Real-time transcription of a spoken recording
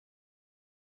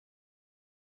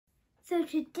So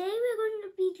today we're going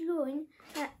to be drawing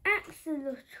an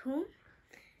axolotl.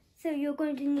 So you're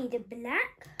going to need a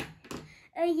black,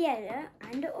 a yellow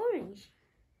and an orange.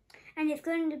 And it's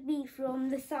going to be from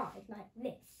the side like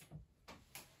this.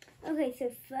 Okay, so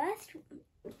first,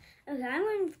 I'm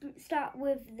going to start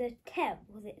with the tail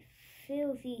because it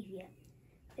feels easier.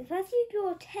 So first you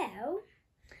draw a tail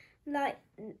like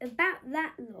about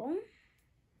that long.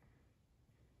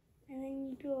 And then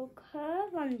you draw a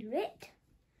curve under it.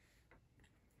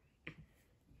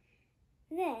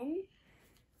 Then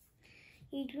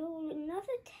you draw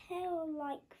another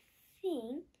tail-like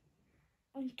thing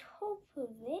on top of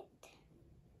it.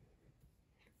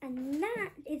 And that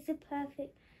is the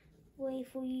perfect way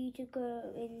for you to go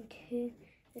into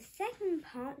the second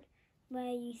part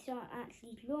where you start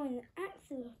actually drawing the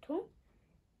axolotl.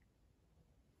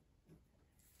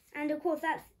 And of course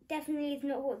that definitely is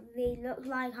not what they look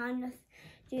like. I'm just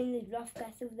doing the rough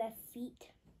guess of their feet.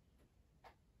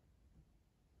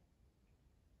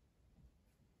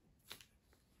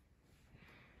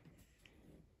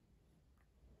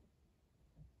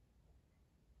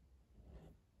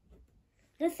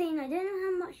 Just saying, I don't know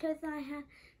how much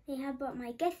they have, but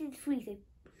my guess is 3, so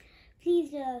please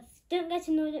just don't get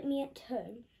annoyed at me at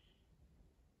home.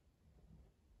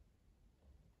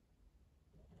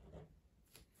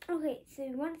 Okay, so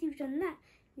once you've done that,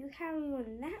 you carry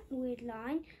on that weird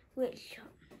line, which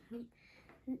you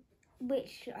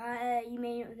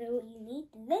may not know what you need.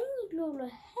 Then you draw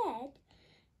a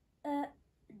head,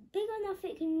 big enough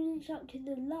it can reach up to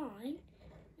the line,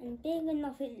 and big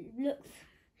enough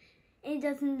it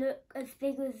doesn't look as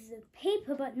big as the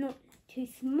paper, but not too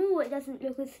small. It doesn't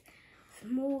look as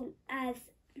small as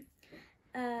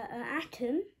an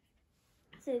atom.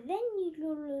 So then you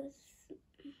draw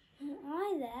an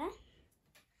eye there,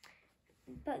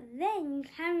 but then you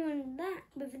carry on that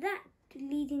with that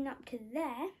leading up to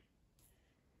there.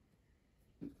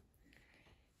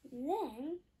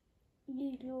 Then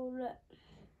you draw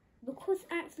because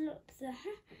axolotls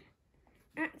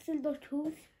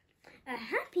are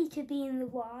happy to be in the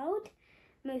wild,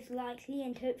 most likely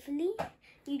and hopefully,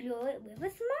 you draw it with a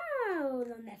smile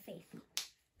on their face.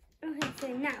 Okay, so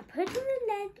now putting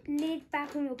the lid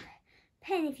back on your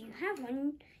pen, if you have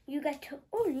one, you get to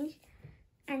orange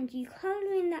and you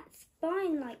colour in that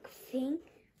spine-like thing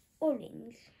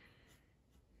orange.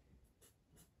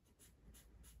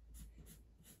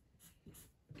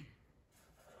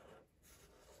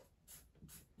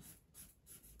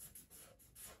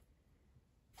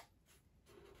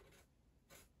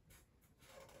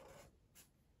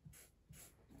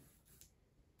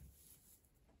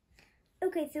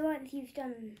 Okay, so once you've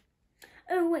done...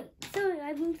 Oh wait, sorry,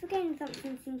 I've been forgetting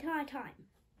something this entire time.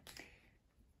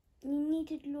 You need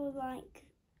to draw like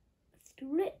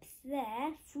strips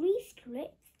there, 3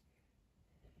 strips.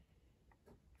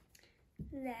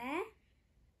 There.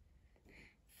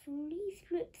 3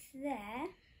 strips there.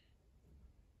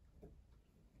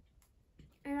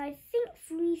 And I think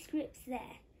 3 strips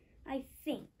there. I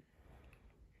think.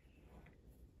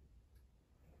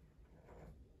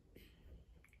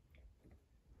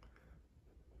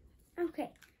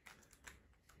 Okay,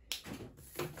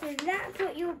 so that's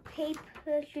what your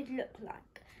paper should look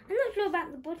like. I'm not sure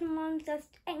about the bottom ones,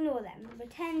 just ignore them.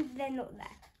 Pretend they're not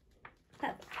there.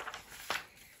 Perfect.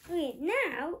 Okay,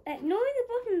 now, ignoring the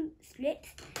bottom slips,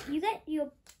 you get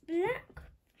your black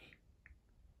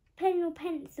pen or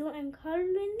pencil and colour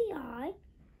in the eye.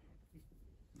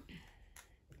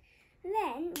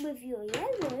 Then, with your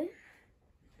yellow,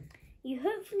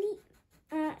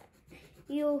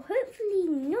 you'll hopefully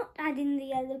not add in the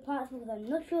yellow parts because I'm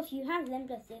not sure if you have them,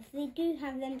 just if they do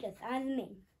have them, just add them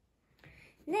in.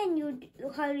 Then you'll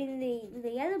colour in the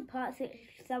yellow parts, which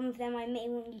some of them I may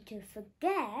want you to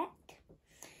forget,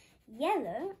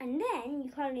 yellow, and then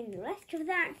you colour in the rest of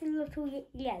the axolotl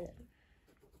yellow.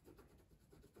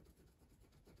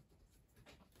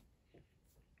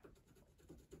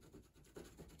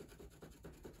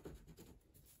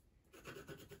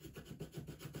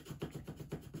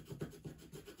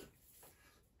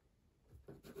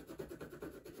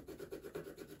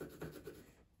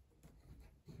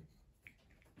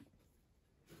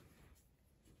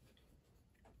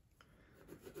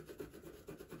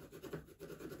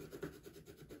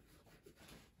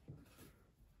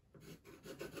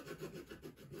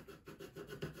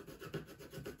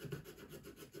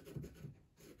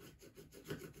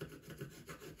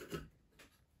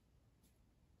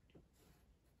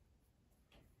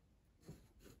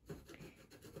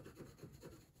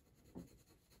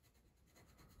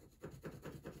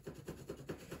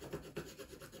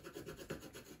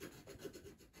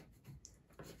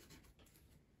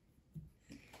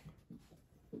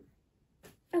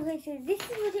 Okay, so this is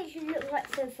what it should look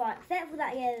like so far, except for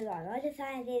that yellow line. I just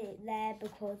added it there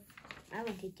because I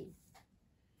wanted to.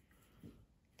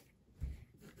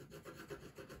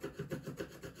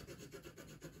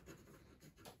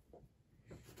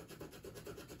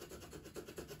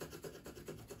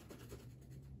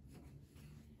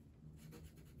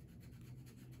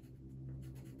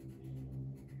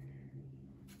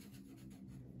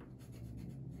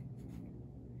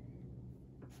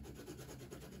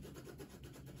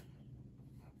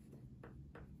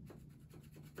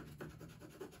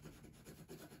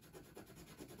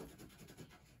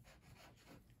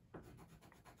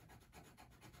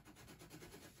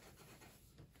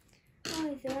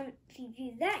 Oh, so once you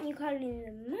do that, you colour in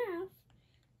the mouth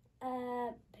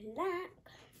black.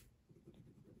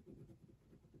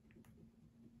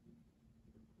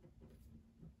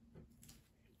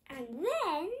 And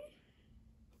then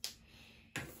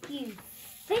you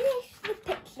finish the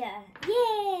picture.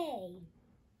 Yay!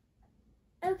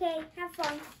 Okay, have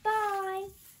fun. Bye.